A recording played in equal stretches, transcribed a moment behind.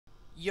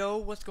Yo,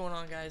 what's going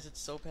on, guys? It's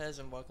Sopez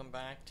and welcome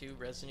back to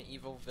Resident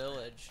Evil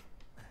Village.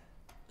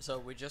 So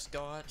we just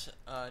got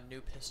a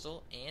new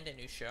pistol and a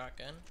new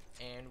shotgun,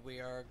 and we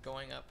are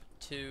going up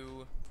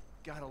to...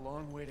 Got a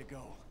long way to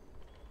go.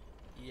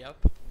 Yep,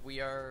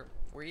 we're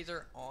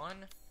either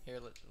on... Here,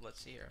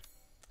 let's see here.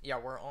 Yeah,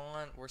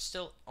 we're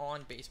still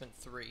on basement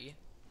 3.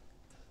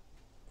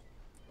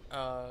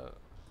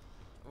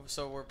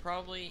 So we're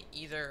probably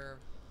either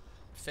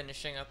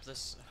finishing up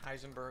this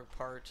Heisenberg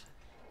part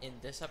in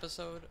this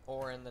episode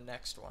or in the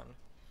next one.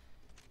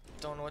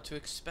 Don't know what to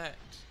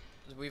expect.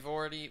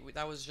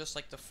 That was just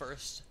like the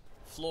first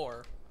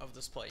floor of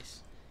this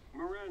place.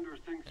 Miranda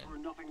thinks we're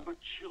nothing but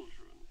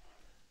children.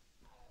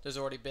 There's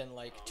already been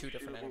like 2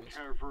 different she enemies. She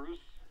doesn't care for us?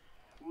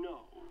 No.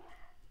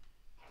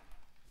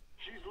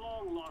 She's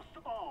long lost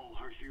all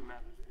her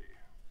humanity.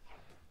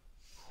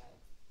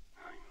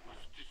 I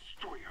must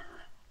destroy her.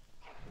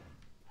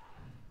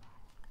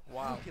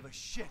 Wow. I don't give a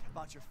shit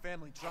about your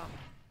family drama.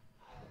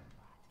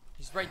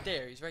 He's right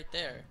there. He's right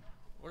there.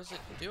 What is it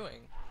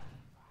doing?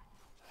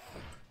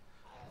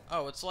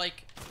 Oh, it's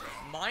like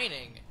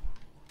mining.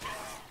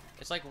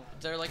 It's like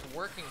they're like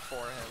working for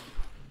him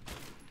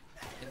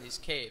in these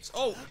caves.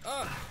 Oh,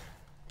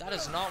 that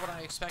is not what I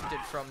expected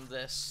from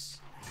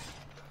this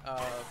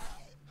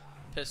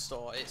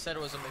pistol. It said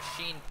it was a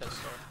machine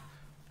pistol.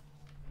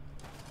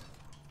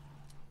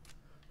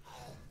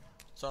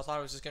 So I thought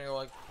it was just gonna go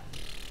like...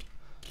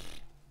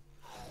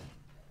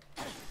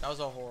 That was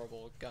a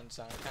horrible gun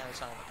sound. It kind of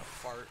sounded like a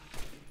fart.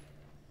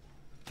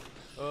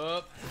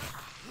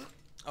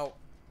 Oh.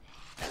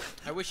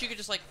 I wish you could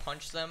just like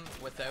punch them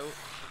without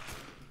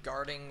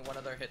guarding one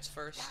of their hits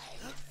first.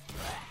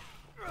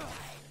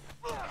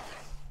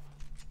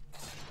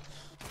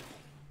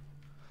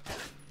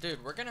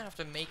 Dude, we're gonna have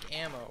to make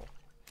ammo.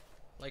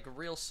 Like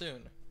real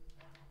soon.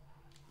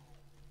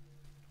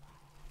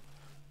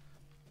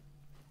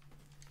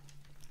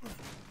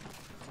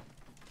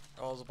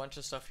 Oh, there's a bunch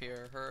of stuff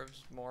here.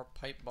 Herbs, more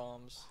pipe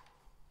bombs.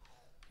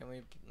 Can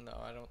we... No,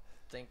 I don't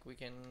think we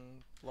can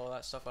blow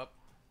that stuff up.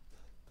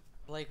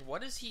 Like,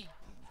 what is he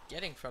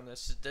getting from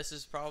this? This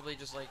is probably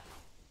just like...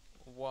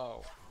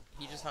 Whoa.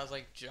 He just has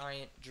like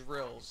giant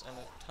drills and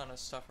a ton of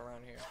stuff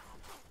around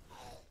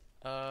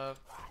here.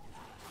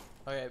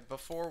 Okay,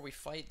 before we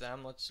fight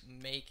them, let's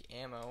make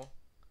ammo.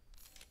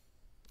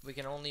 We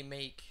can only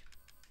make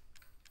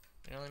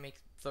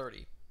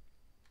 30.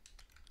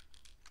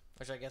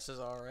 Which I guess is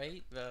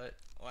alright, but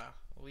wow,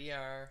 we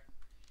are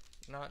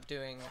not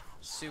doing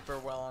super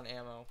well on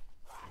ammo,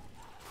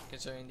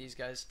 considering these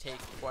guys take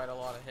quite a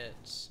lot of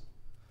hits.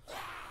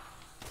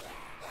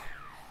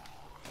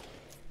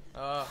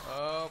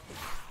 Oh.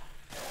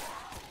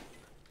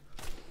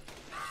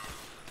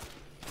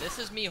 This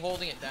is me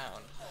holding it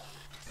down.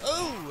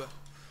 Oh!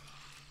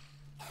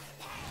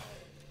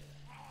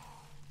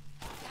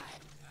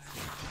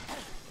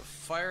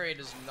 Fire rate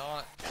is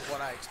not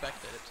what I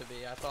expected it to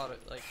be. I thought it,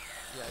 like,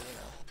 yeah, you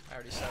know, I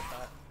already said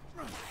that.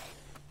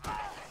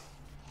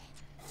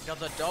 Got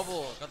the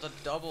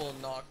double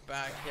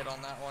knockback hit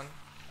on that one.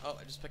 Oh,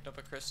 I just picked up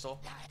a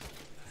crystal.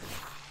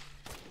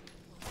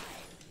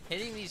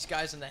 Hitting these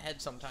guys in the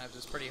head sometimes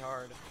is pretty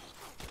hard.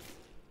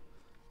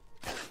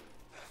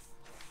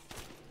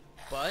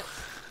 But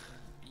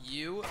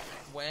you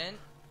went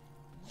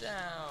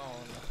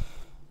down.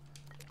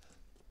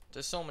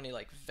 There's so many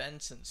like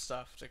vents and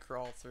stuff to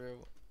crawl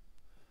through.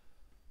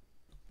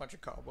 Bunch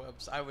of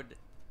cobwebs. I would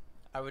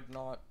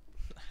not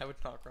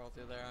crawl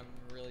through there. I'm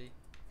really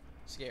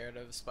scared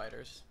of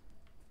spiders.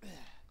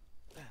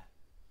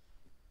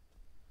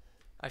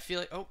 I feel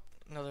like, oh,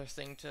 another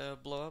thing to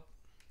blow up.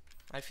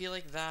 I feel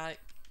like that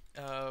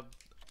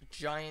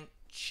giant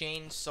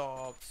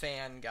chainsaw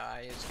fan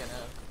guy is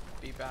gonna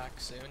be back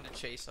soon to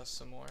chase us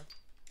some more.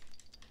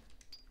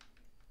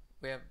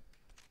 We have,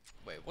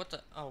 wait, what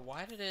the, oh,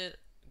 why did it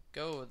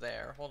go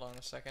there? Hold on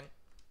a second.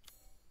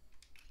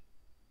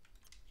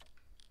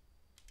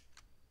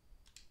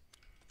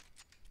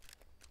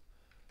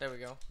 There we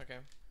go. Okay.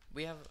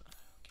 We have...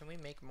 Can we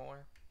make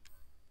more?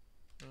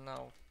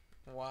 No.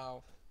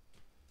 Wow.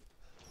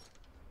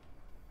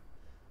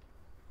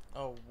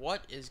 Oh,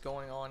 what is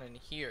going on in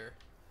here?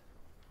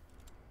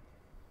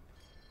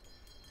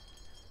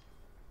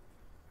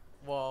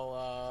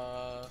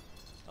 Well,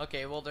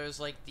 okay, well, there's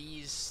like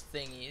these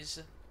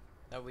thingies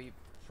that we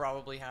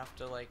probably have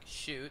to like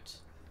shoot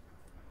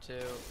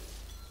to...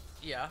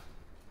 Yeah.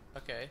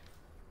 Okay.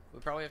 We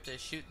probably have to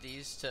shoot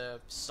these to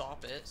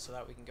stop it so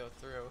that we can go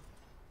through.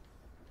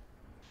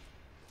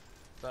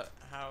 But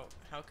how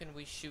can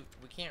we shoot?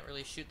 We can't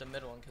really shoot the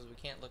middle one because we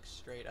can't look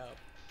straight up.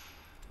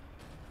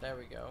 There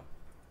we go.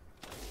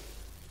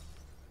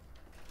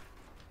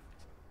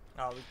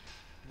 Oh,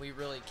 we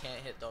really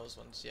can't hit those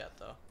ones yet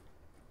though.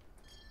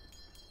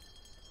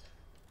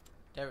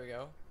 There we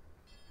go.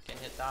 Can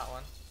hit that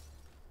one.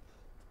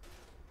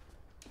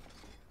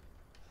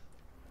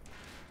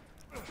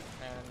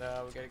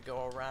 And we gotta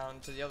go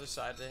around to the other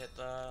side to hit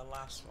the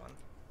last one.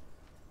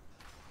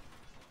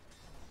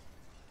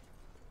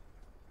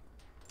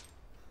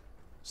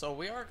 So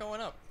we are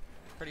going up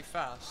pretty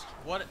fast.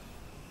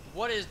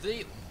 What is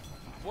the?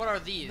 What are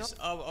these?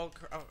 Oh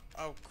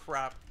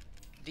crap!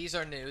 These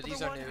are new.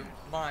 These are new.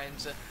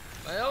 Mines.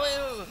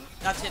 Oh,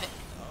 that's hitting.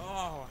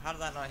 Oh, how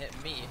did that not hit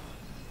me?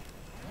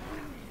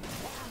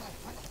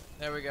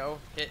 There we go.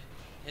 Hit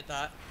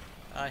that.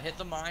 Hit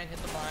the mine.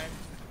 Hit the mine.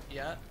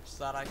 Yeah,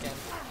 so that I can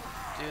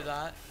do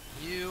that.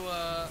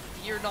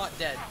 You're not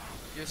dead.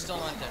 You're still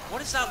not dead.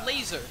 What is that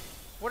laser?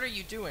 What are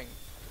you doing?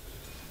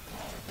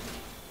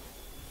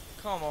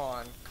 Come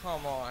on,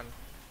 come on.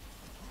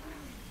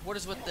 What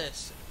is with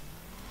this?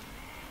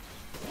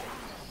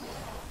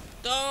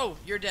 Oh,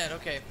 you're dead.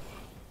 Okay.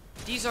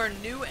 These are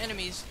new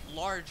enemies.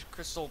 Large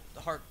crystal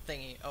heart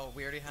thingy. Oh,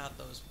 we already had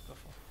those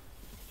before.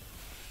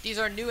 These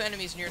are new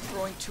enemies, and you're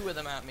throwing 2 of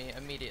them at me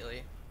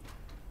immediately.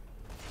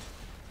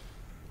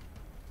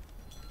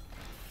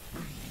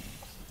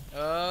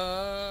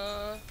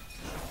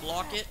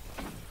 Block it.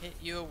 Hit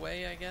you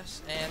away, I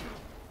guess. And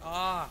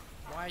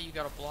why you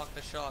gotta block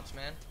the shots,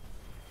 man?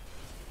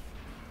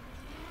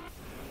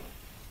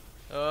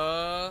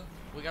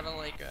 We gotta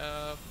like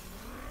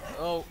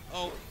oh.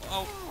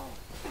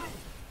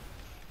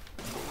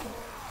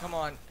 Come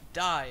on,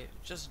 die.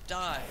 Just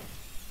die.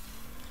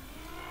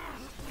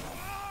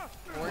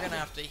 We're gonna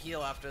have to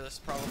heal after this,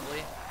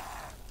 probably.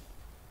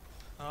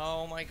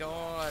 Oh my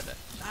god.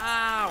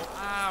 Ow!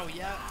 Ow!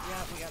 Yeah,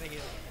 we gotta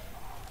heal.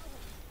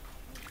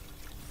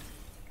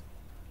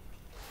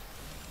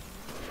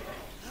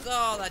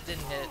 Oh, that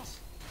didn't hit.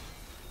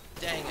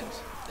 Dang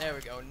it. There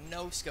we go.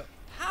 No scope.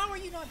 How are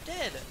you not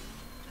dead?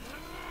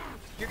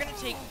 You're gonna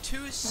take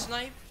 2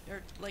 snipe,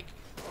 or like...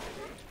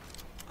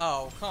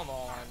 Oh, come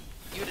on.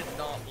 You did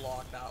not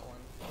block that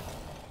one.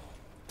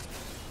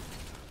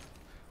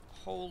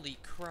 Holy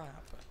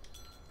crap.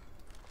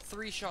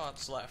 3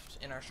 shots left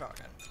in our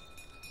shotgun.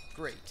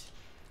 Great.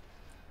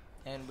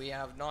 And we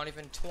have not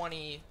even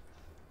 20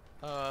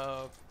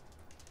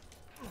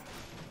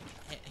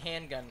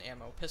 handgun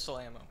ammo, pistol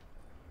ammo.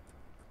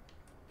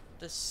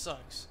 This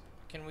sucks.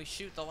 Can we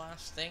shoot the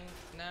last thing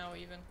now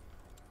even?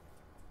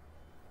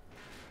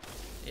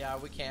 Yeah,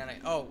 we can.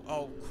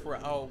 Oh,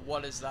 crap. Oh,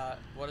 what is that?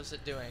 What is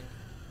it doing?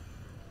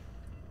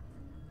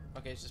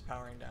 Okay, it's just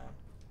powering down.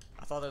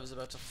 I thought it was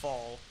about to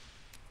fall.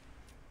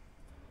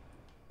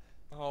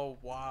 Oh,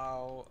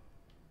 wow.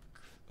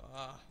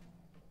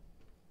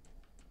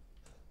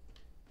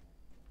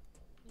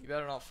 You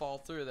better not fall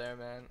through there,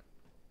 man.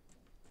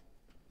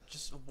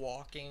 Just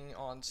walking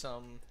on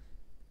some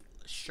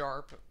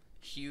sharp,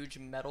 huge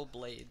metal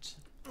blades.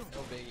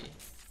 No biggie.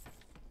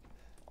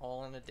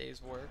 All in a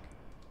day's work.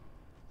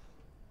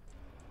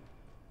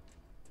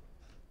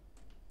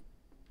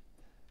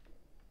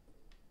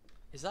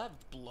 Is that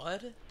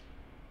blood?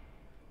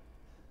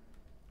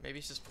 Maybe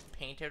it's just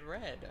painted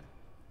red.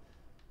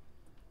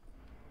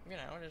 You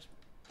know, just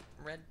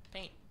red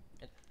paint.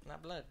 It's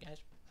not blood, guys.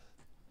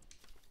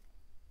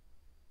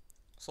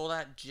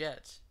 Soldat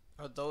jet.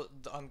 Oh, those,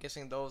 I'm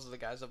guessing those are the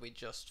guys that we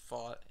just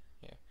fought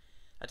here.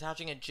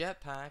 Attaching a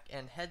jetpack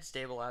and head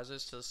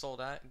stabilizers to the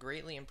Soldat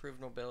greatly improved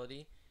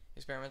mobility.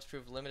 Experiments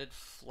proved limited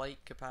flight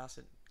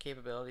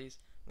capabilities.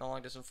 No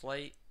long distance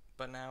flight,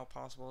 but now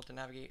possible to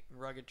navigate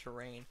rugged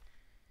terrain.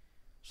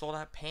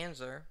 Soldat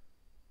Panzer.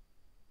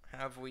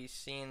 Have we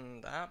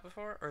seen that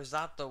before? Or is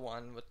that the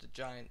one with the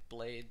giant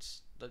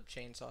blades, the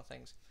chainsaw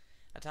things?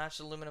 Attached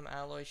aluminum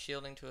alloy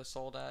shielding to a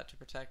Soldat to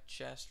protect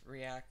chest,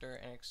 reactor,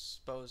 and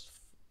exposed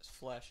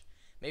flesh.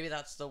 Maybe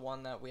that's the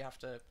one that we have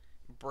to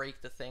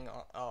break the thing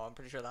off. Oh, I'm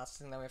pretty sure that's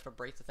the thing that we have to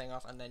break the thing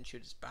off and then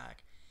shoot his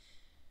back.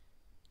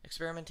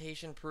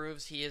 Experimentation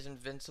proves he is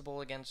invincible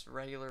against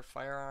regular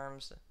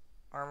firearms.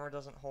 Armor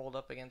doesn't hold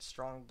up against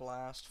strong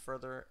blast.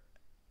 Further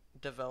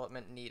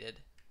development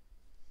needed.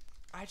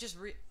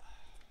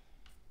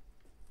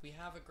 We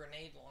have a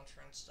grenade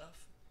launcher and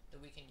stuff that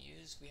we can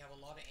use. We have a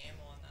lot of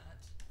ammo on that.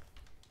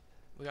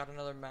 We got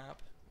another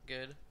map.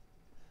 Good.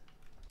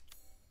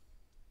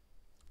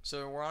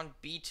 So we're on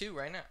B2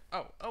 right now.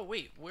 Oh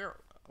wait, we're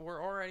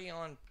already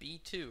on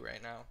B2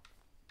 right now.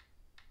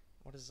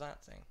 What is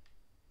that thing?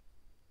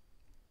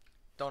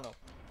 Don't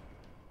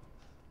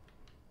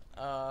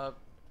know.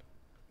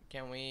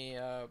 Can we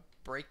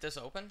break this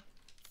open?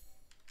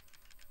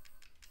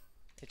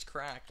 It's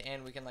cracked,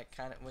 and we can like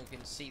we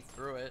can see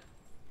through it.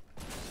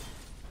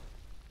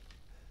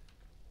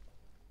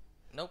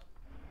 Nope.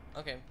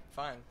 Okay,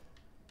 fine.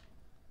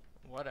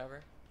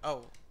 Whatever.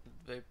 Oh,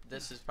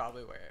 this is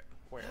probably where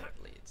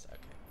it leads.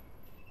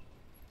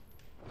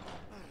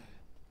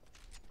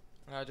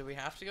 Okay. Do we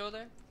have to go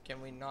there?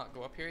 Can we not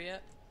go up here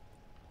yet?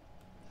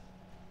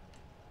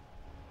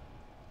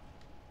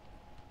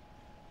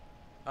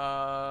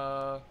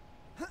 Oh.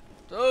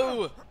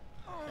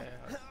 Okay.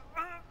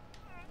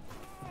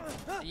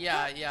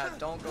 Yeah.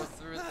 Don't go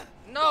through.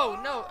 No.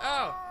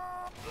 Oh.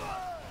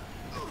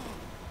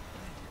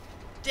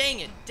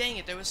 Dang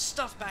it. There was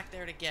stuff back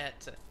there to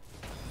get.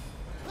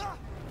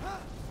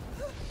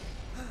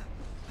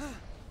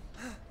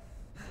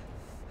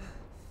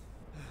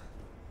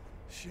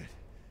 Shit,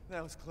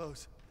 that was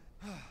close.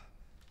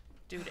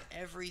 Dude,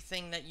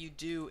 everything that you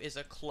do is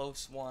a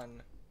close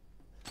one.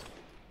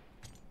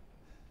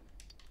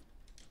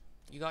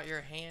 You got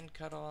your hand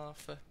cut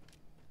off.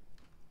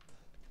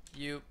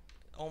 You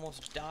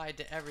almost died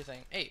to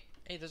everything. Hey,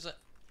 there's a...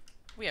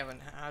 We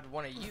haven't had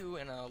one of you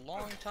in a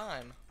long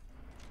time.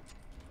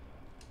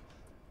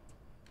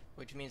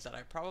 Which means that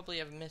I probably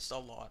have missed a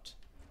lot.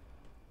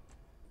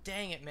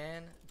 Dang it,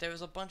 man. There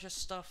was a bunch of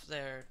stuff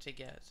there to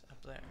get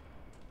up there.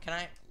 Can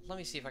I... Let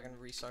me see if I can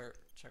restart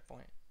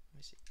checkpoint. Let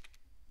me see.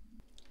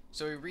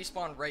 So we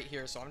respawn right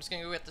here, so I'm just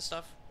gonna go get the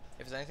stuff.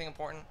 If it's anything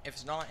important. If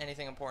it's not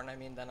anything important, I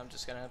mean, then I'm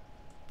just gonna...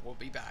 We'll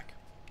be back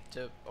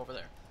to over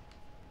there.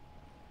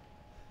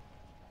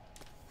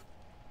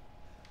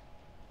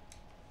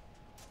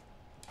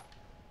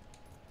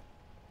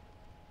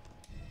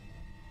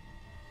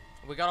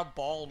 We got a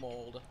ball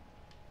mold.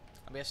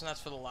 I'm guessing that's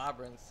for the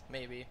labyrinth,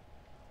 maybe.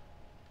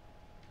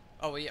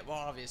 Oh, yeah, well,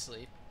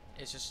 obviously.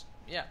 It's just,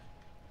 yeah.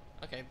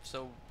 Okay,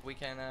 so we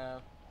can,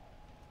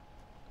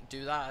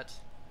 do that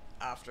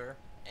after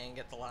and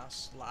get the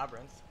last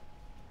labyrinth.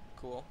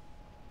 Cool.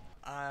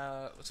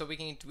 So we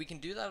can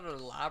do that at a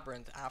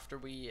labyrinth after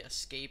we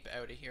escape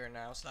out of here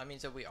now. So that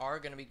means that we are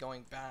going to be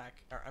going back,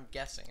 or I'm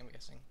guessing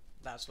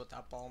that's what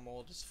that ball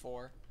mold is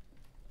for.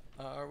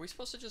 Are we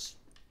supposed to just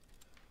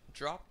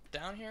drop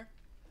down here?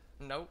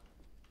 Nope.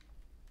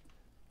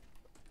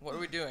 What are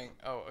we doing?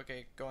 Oh,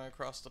 okay, going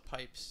across the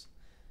pipes.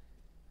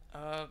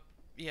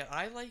 Yeah,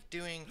 I like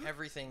doing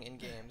everything in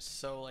games.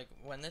 So, like,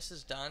 when this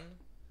is done,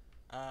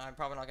 I'm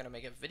probably not going to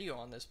make a video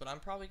on this, but I'm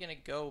probably going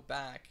to go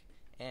back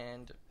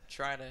and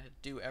try to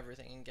do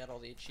everything and get all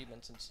the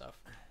achievements and stuff.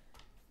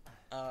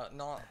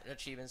 Not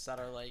achievements that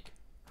are, like,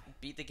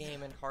 beat the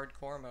game in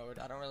hardcore mode.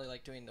 I don't really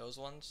like doing those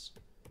ones.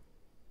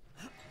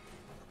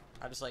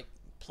 I just like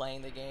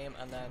playing the game,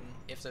 and then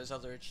if there's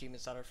other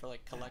achievements that are for,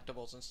 like,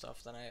 collectibles and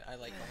stuff, then I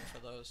like going for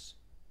those.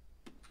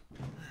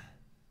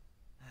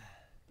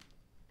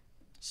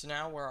 So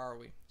now where are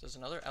we? There's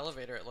another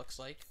elevator, it looks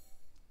like.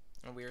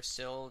 And we are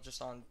still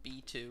just on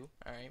B2,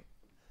 alright.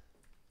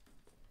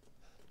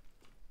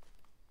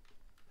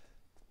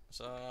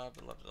 So,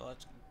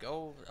 let's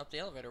go up the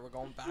elevator. We're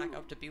going back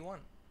up to B1.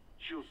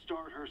 She'll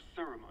start her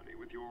ceremony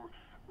with your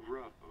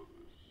rose.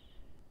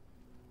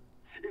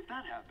 If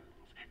that happens,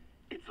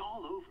 it's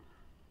all over.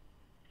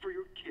 For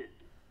your kid.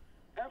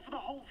 And for the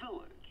whole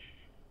village.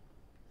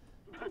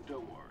 But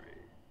don't worry.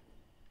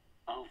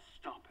 I'll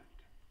stop it.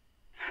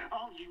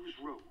 I'll use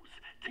Rose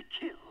to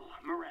kill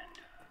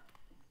Miranda.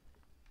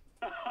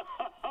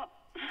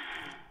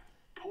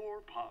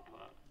 Poor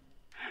Papa.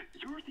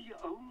 You're the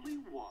only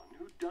one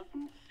who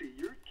doesn't see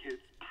your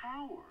kid's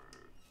power.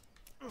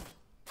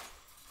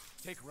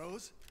 Take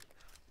Rose?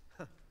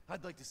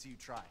 I'd like to see you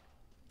try.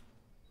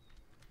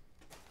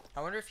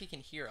 I wonder if he can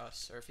hear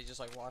us, or if he's just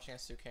like watching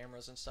us through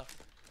cameras and stuff.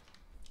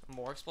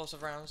 More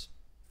explosive rounds.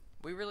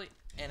 We really...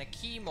 And a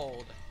key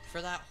mold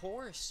for that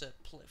horse,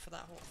 for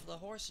the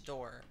horse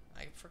door.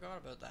 I forgot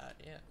about that,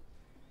 yeah.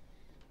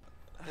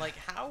 Like,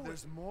 how...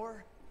 There's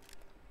more?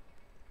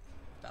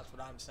 That's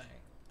what I'm saying.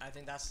 I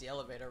think that's the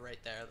elevator right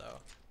there, though.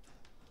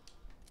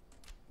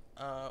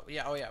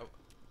 Yeah, oh yeah.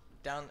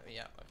 Down,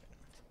 yeah,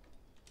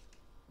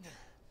 okay.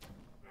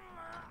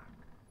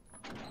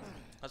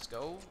 Let's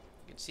go.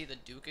 You can see the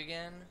Duke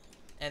again.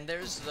 And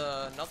there's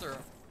another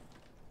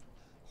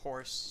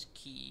horse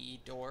key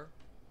door.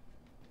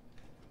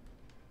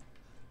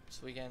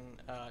 So we can,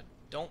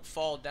 don't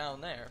fall down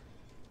there.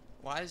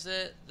 Why is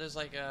it, there's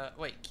like a,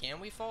 wait,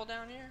 can we fall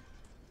down here?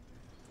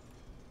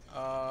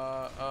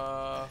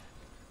 Oh.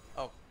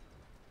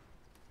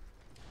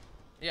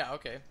 Yeah,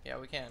 okay, yeah,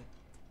 we can.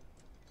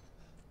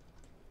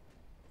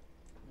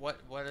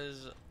 What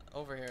is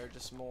over here?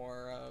 Just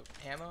more,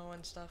 ammo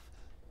and stuff?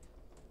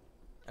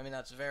 I mean,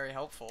 that's very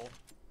helpful.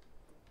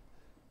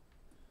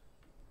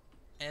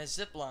 And a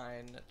zip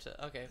line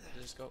to, okay,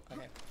 just go,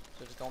 okay,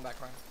 so just going back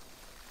around.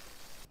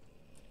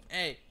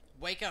 Hey,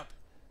 wake up!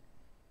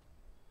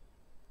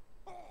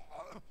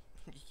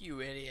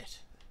 You idiot.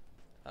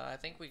 I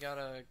think we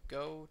gotta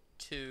go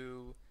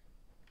to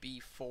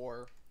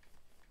B4.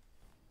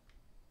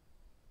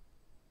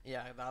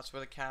 Yeah, that's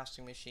where the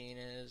casting machine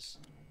is.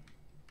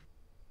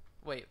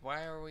 Wait,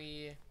 why are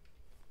we...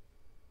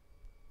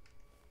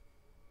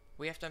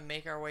 We have to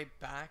make our way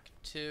back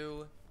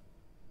to...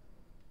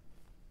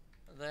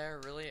 There,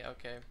 really?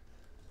 Okay.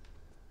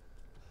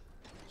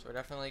 So we're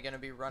definitely gonna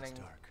be running... It's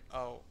dark.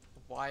 Oh,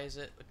 why is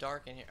it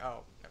dark in here?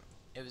 Oh, no.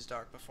 It was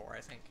dark before,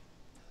 I think.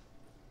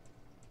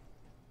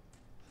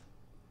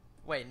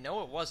 Wait,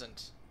 no it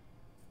wasn't.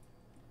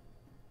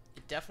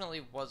 It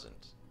definitely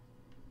wasn't.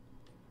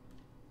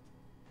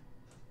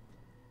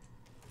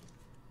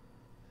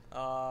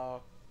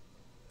 Hello?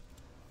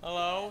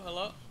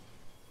 Hello?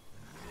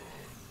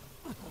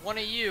 One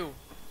of you.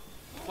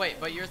 Wait,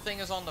 but your thing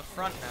is on the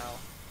front now.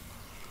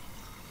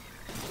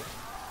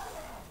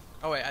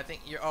 Oh wait, I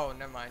think you're, oh,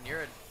 never mind.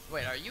 You're a,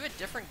 wait, are you a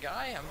different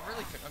guy? I'm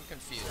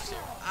confused here.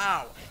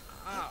 Ow!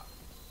 Ow!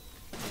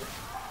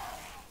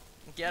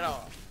 Get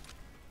off.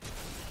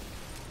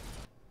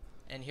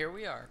 And here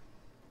we are.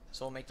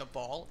 So we'll make the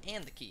ball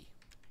and the key.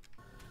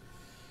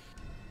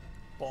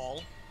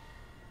 Ball.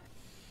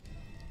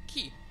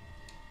 Key.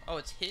 Oh,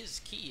 it's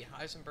his key,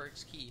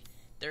 Heisenberg's key.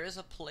 There is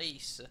a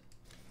place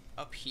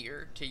up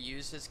here to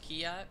use his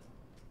key at.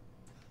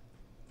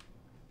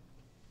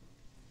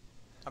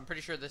 I'm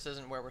pretty sure this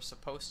isn't where we're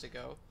supposed to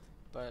go,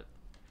 but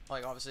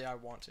like obviously I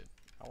want to.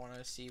 I want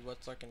to see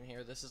what's looking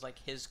here. This is like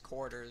his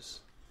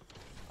quarters.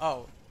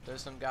 Oh,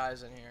 there's some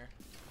guys in here.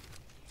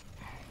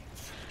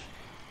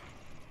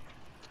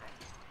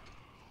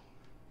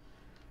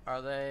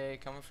 Are they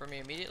coming for me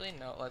immediately?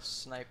 No, let's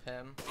snipe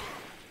him.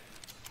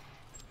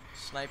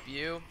 Snipe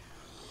you.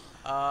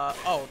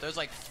 Oh, there's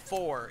like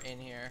 4 in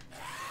here.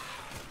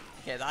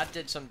 Okay, that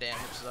did some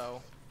damage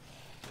though.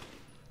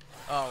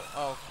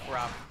 Oh,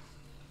 crap.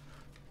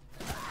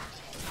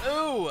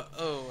 Ooh!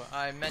 Oh,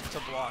 I meant to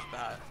block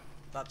that.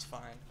 That's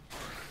fine.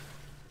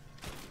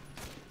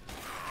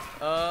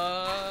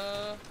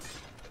 Got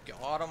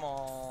them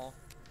all.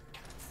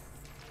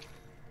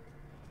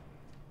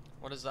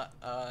 What is that?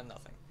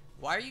 Nothing.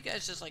 Why are you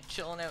guys just like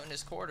chilling out in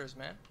his quarters,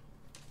 man?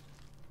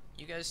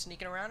 You guys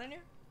sneaking around in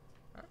here?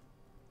 Huh?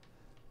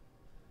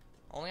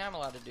 Only I'm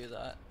allowed to do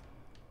that.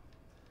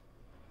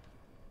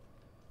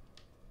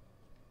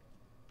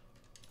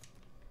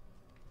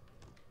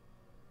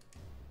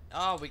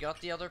 Oh, we got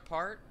the other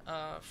part,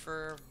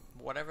 for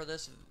whatever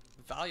this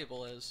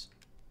valuable is.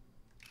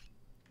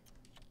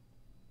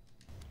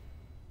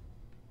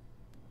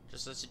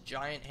 Just this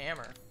giant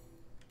hammer.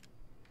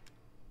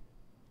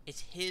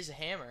 It's his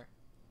hammer.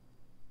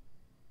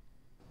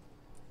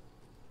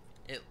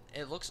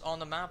 It looks on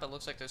the map, it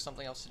looks like there's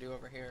something else to do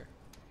over here.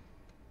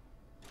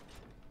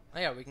 Oh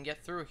yeah, we can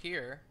get through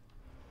here.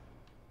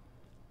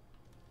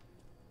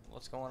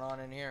 What's going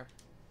on in here?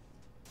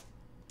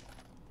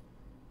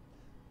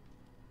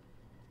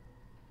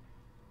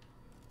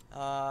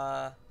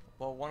 Well,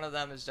 one of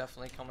them is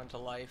definitely coming to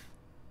life.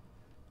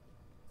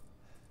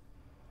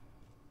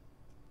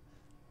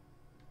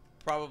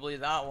 Probably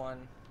that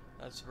one.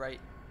 That's right.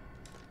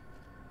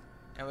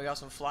 And we got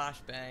some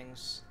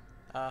flashbangs.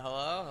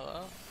 Hello?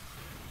 Hello?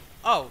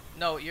 Oh,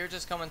 no, you're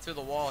just coming through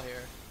the wall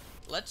here.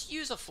 Let's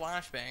use a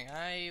flashbang.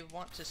 I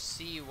want to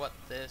see what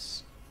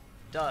this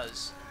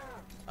does.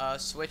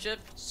 Switch it.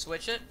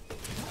 Switch it.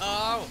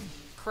 Oh,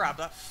 crap.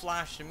 That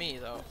flashed me,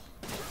 though.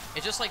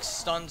 It just, like,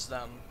 stuns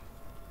them.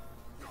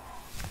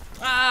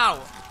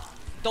 Ow!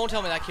 Don't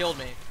tell me that killed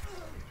me.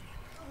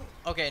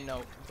 Okay,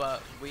 no,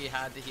 but we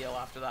had to heal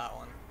after that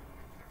one.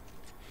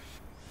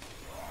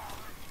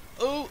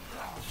 Ooh!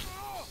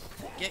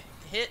 Get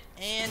hit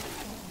and...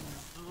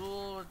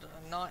 Ooh,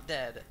 not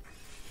dead.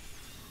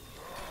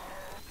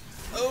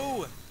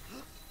 Oh!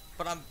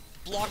 But I'm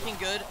blocking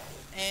good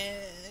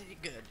and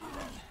good.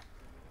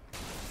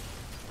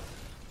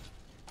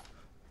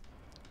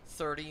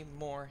 30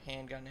 more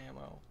handgun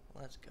ammo.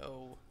 Let's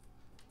go.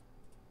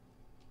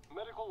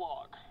 Medical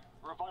log.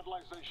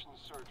 Revitalization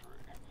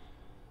surgery.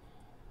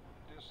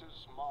 This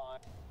is my...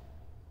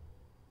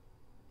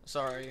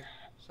 Sorry.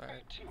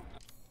 18th.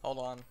 Hold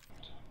on.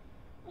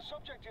 The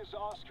subject is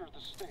Oscar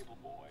the stable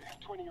boy,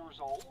 20 years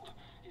old.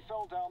 He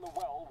fell down the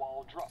well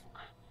while drunk.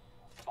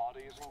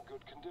 Body is in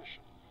good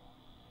condition.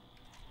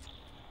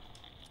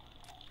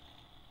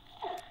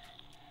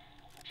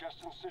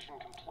 Chest incision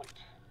complete.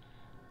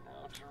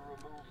 Now to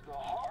remove the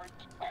heart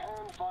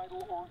and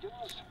vital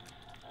organs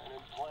and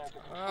implant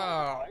the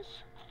control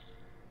device.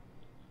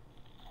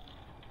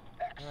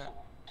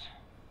 Excellent.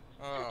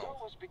 Your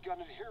dough has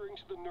begun adhering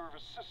to the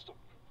nervous system.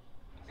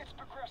 It's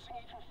progressing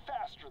even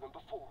faster than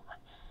before.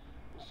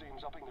 It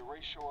seems upping the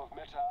ratio of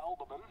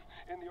meta-albumin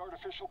in the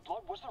artificial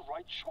blood was the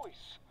right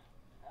choice.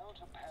 Now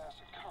to pass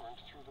a current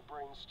through the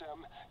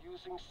brainstem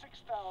using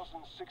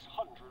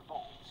 6,600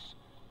 volts.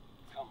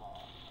 Come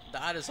on.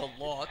 That is a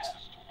lot,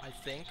 I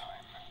think.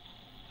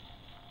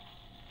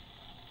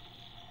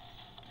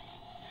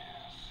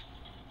 Yes.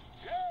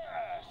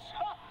 Yes!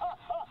 Ha ha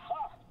ha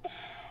ha!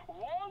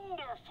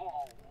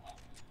 Wonderful!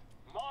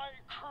 My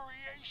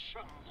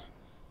creation!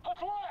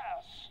 At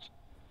last!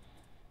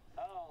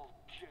 I'll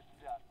get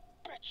that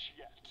bitch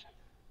yet.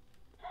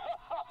 Ha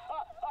ha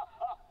ha ha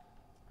ha!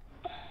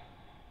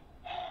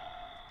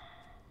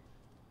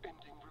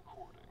 Ending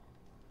recording.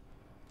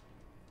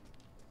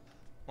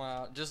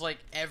 Wow, just like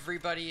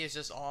everybody is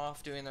just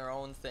off doing their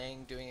own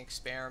thing, doing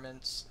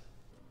experiments.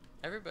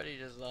 Everybody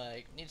just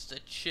like needs to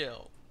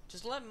chill.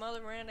 Just let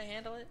Mother Miranda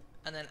handle it,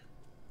 and then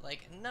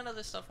like none of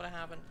this stuff would have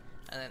happened,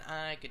 and then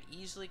I could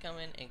easily come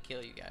in and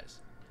kill you guys,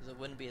 because it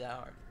wouldn't be that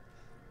hard.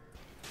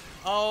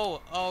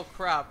 Oh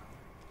crap.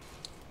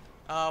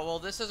 Well,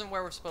 this isn't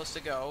where we're supposed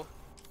to go.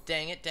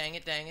 Dang it, dang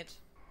it, dang it.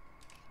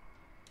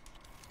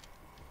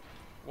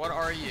 What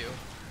are you?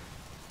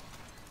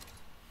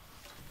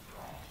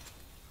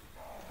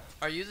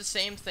 Are you the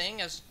same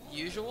thing as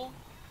usual?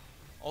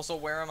 Also,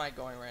 where am I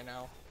going right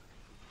now?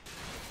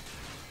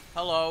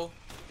 Hello.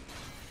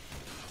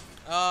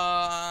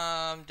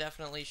 I'm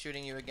definitely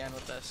shooting you again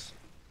with this.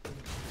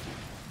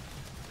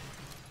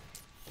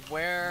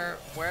 Where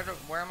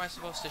am I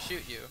supposed to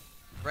shoot you?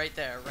 Right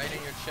there, right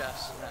in your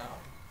chest now.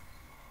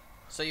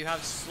 So you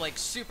have like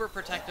super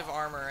protective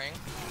armoring,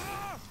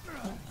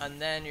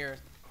 and then your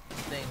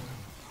thing.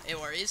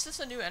 Or is this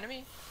a new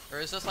enemy? Or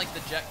is this like the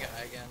jet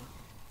guy again?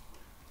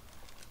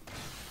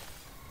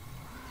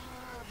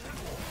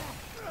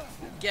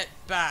 Get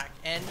back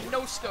and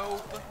no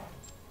scope.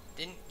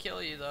 Didn't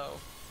kill you though.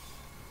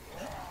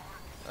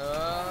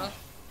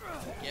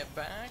 Get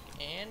back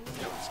and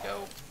no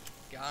scope.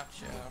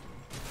 Gotcha.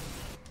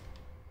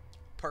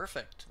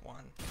 Perfect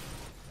one.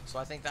 So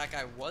I think that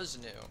guy was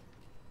new.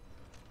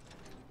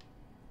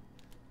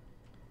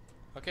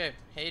 Okay,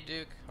 hey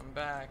Duke, I'm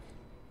back.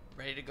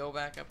 Ready to go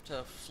back up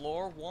to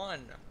floor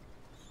 1.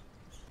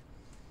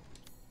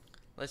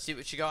 Let's see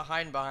what you got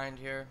hiding behind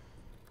here.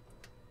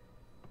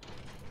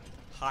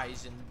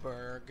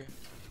 Heisenberg.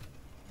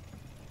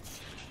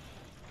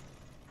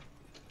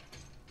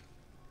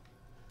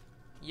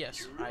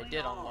 Yes, I did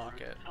unlock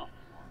it.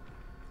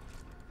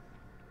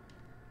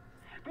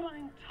 But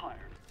I'm tired.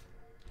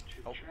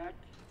 Chit chat.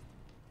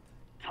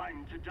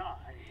 Time to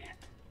die.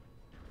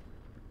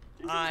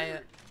 You can hear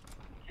it,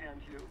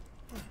 can't you?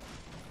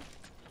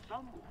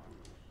 Someone's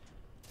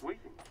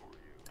waiting for you.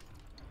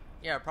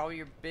 Yeah, probably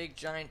your big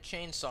giant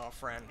chainsaw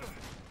friend.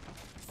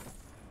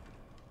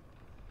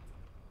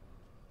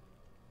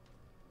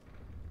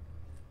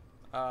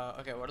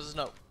 Okay, what does this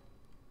note?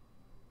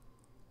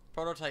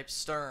 Prototype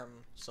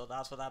Sturm. So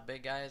that's what that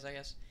big guy is, I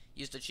guess.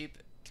 Used a cheap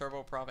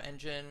turboprop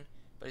engine,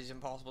 but he's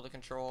impossible to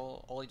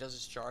control. All he does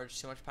is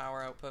charge too much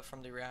power output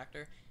from the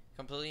reactor.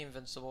 Completely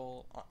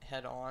invincible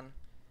head on.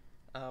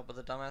 But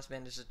the dumbass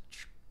managed to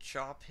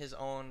chop his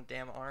own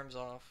damn arms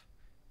off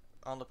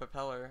on the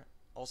propeller.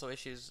 Also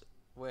issues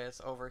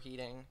with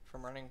overheating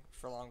from running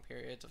for long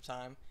periods of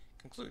time.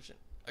 Conclusion: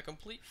 a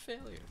complete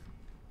failure.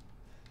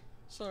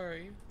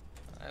 Sorry,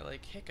 I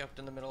like hiccuped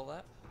in the middle of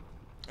that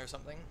or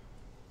something.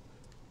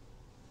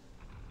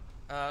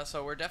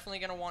 So we're definitely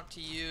gonna want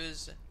to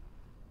use.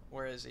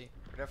 Where is he?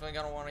 We're definitely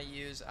gonna want to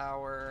use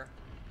our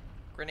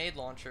grenade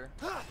launcher.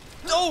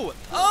 Oh!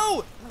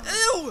 Oh!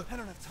 Ew! I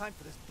don't have time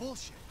for this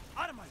bullshit.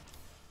 Out of my...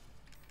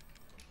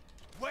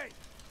 Wait!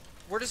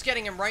 We're just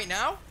getting him right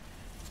now?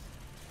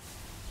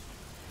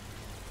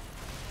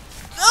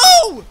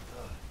 No!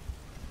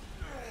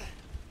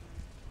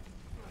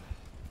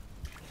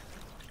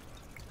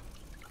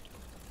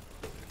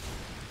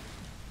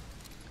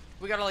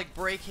 We gotta like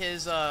break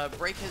his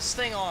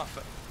thing off.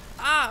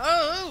 Ah!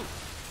 Oh!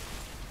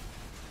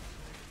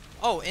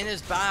 Oh, in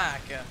his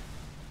back.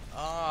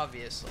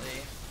 Obviously.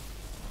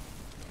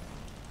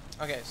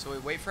 Okay, so we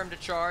wait for him to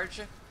charge.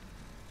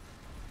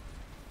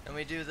 And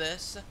we do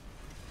this.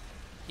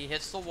 He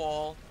hits the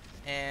wall,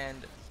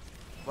 and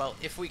well,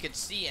 if we could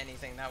see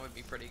anything, that would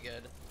be pretty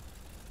good.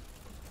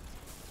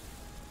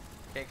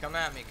 Okay, come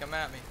at me, come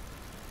at me.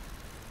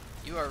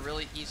 You are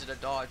really easy to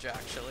dodge,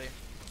 actually.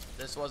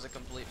 This was a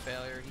complete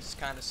failure. He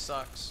kind of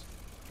sucks.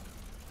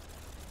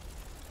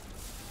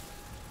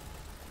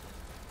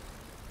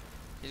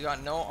 He's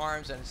got no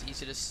arms and it's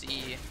easy to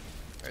see.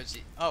 Or is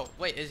he? Oh,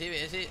 wait, is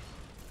he?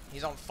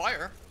 He's on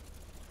fire.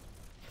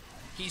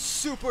 He's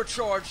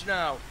supercharged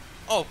now.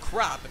 Oh,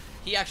 crap.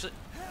 He actually...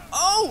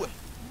 Oh!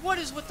 What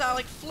is with that,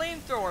 like,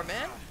 flamethrower,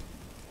 man?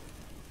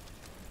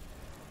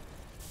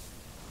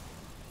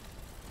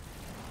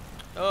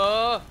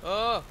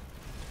 Oh,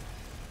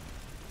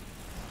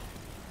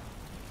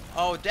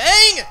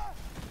 dang!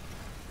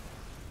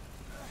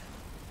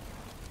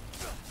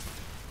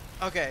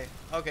 Okay,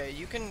 okay,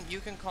 you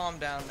can calm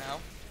down now.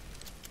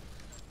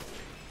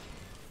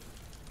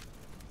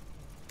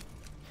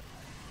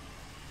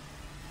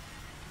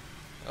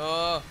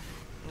 Oh,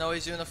 no,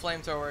 he's doing the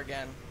flamethrower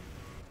again.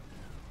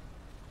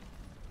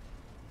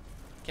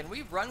 Can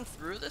we run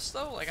through this,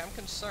 though? Like, I'm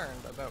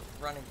concerned about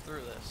running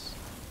through this.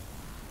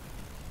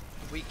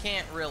 We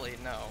can't really,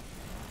 no.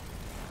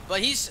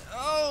 But he's...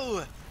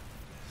 Oh!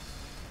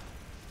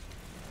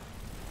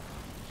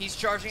 He's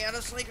charging at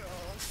us, like,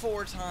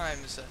 4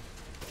 times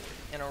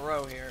in a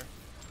row here.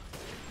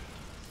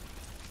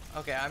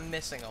 Okay, I'm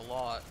missing a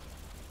lot.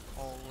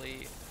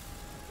 Holy...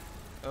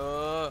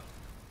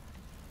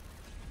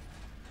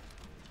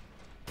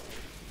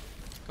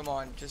 Come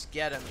on, just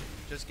get him.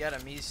 Just get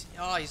him. He's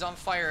on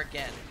fire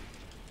again.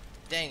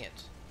 Dang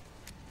it.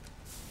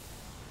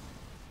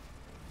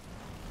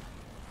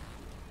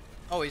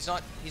 Oh, he's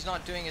not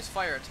doing his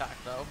fire attack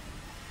though.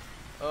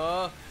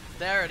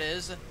 There it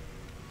is.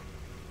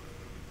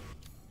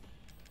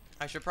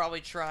 I should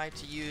probably try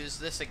to use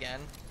this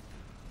again.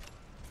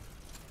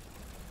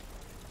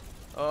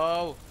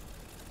 Oh.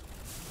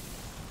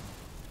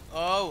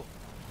 Oh.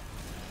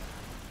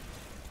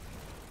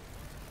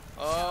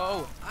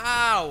 Oh.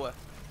 Ow.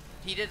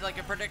 He did like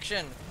a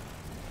prediction.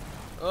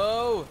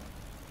 Oh.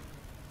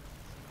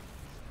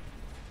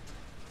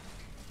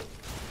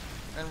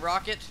 And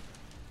rocket.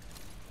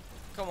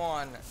 Come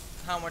on.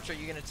 How much are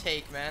you gonna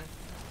take, man?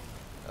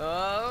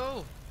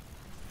 Oh.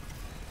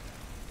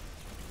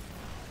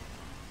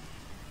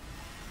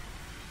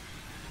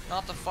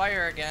 Not the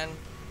fire again.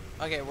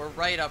 Okay, we're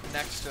right up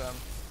next to him.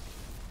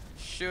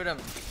 Shoot him.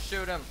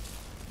 Shoot him.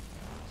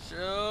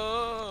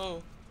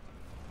 Shoot.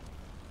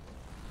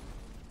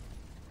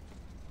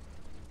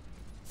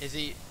 Is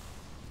he...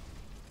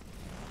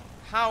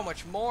 How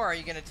much more are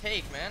you gonna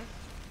take, man?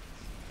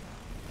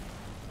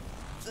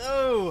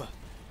 Oh!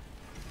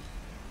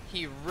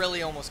 He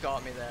really almost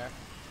got me there.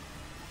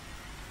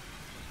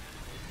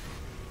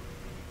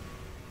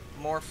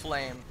 More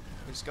flame.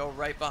 Just go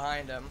right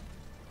behind him.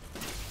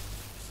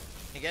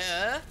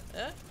 Yeah?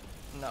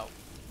 No.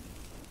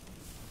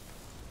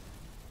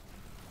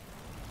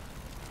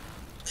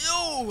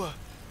 Ew!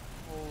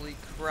 Holy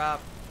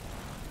crap.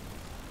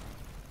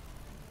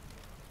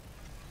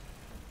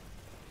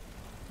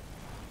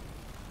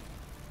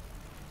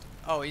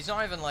 Oh, he's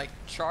not even like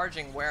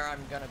charging where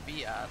I'm gonna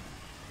be at.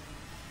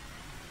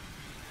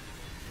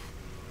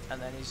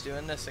 And then he's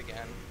doing this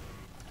again.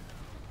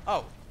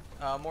 Oh,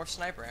 more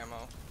sniper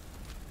ammo.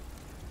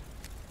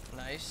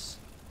 Nice.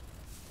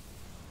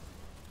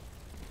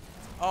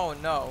 Oh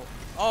no.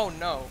 Oh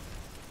no.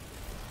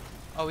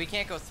 Oh, he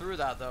can't go through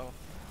that though.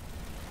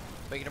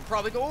 But he can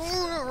probably go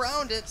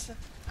around it.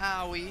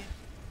 Owie.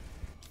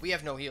 We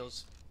have no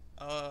heals.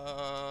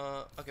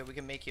 Okay, we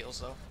can make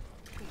heals though.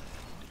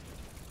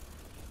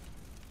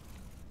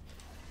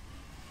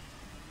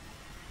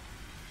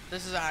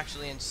 This is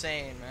actually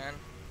insane, man.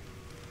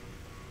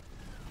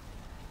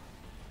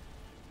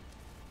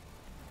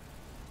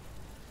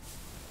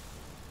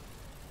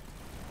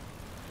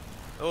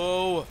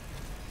 Oh.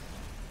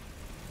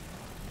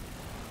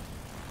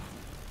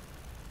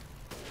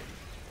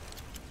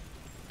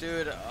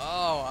 Dude,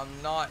 oh,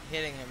 I'm not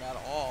hitting him at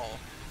all.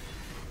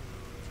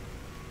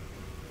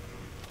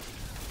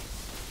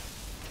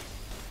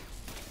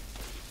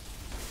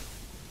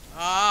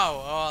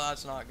 Oh,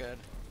 that's not good.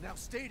 Now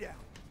stay down.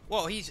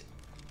 Whoa, he's...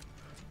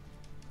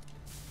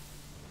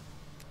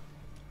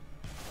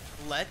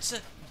 Let's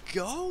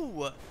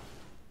go!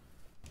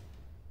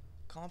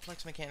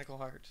 Complex mechanical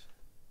heart.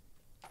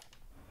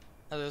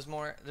 Oh,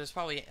 there's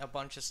probably a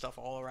bunch of stuff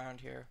all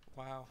around here.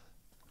 Wow.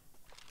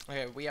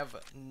 Okay, we have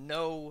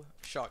no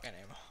shotgun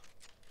ammo.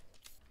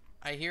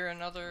 I hear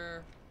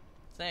another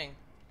thing.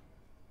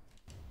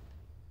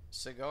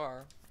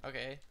 Cigar.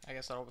 Okay, I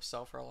guess that'll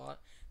sell for a lot.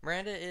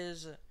 Miranda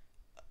is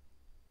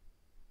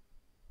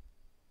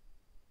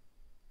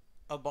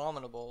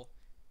abominable.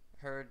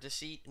 Her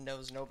deceit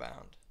knows no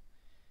bound.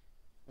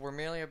 We're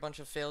merely a bunch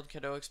of failed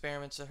Cadeau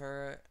experiments to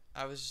her.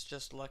 I was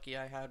just lucky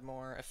I had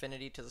more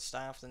affinity to the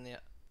staff than the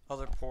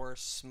other poor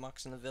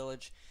smucks in the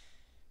village.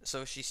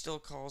 So she still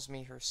calls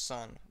me her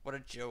son. What a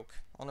joke.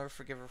 I'll never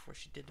forgive her for what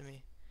she did to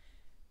me.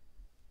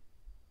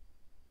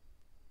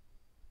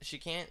 She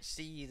can't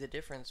see the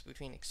difference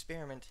between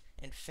experiment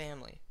and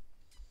family.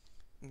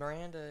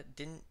 Miranda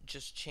didn't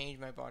just change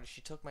my body,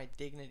 she took my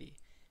dignity.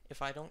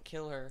 If I don't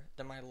kill her,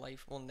 then my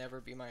life will never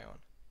be my own.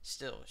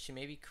 Still, she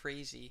may be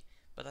crazy,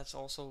 but that's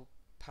also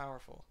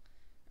powerful.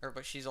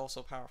 But she's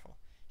also powerful.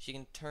 She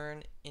can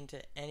turn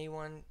into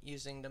anyone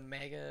using the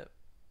mega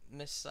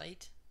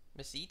misite.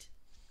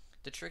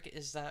 The trick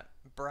is that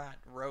brat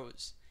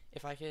Rose.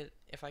 If I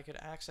could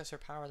access her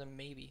power, then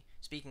maybe.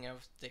 Speaking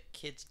of, the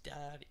kid's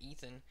dad,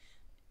 Ethan,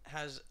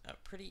 has a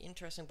pretty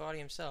interesting body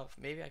himself.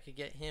 Maybe I could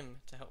get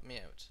him to help me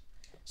out.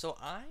 So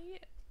I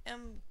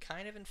am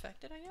kind of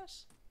infected, I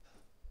guess.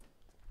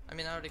 I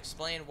mean, that would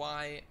explain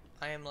why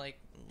I am like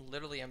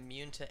literally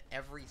immune to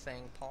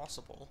everything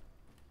possible.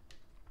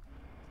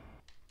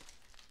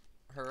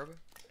 Herb,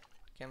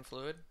 chem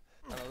fluid,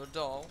 another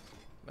doll,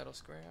 metal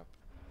scrap.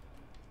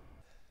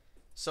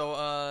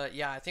 So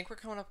yeah, I think we're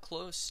coming up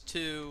close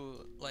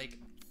to like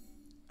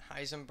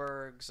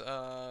Heisenberg's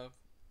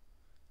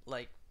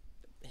like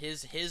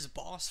his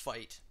boss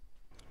fight.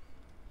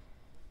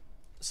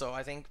 So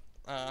I think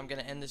I'm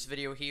gonna end this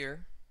video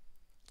here.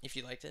 If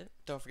you liked it,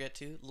 don't forget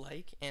to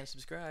like and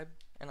subscribe,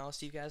 and I'll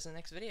see you guys in the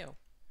next video.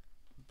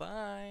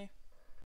 Bye.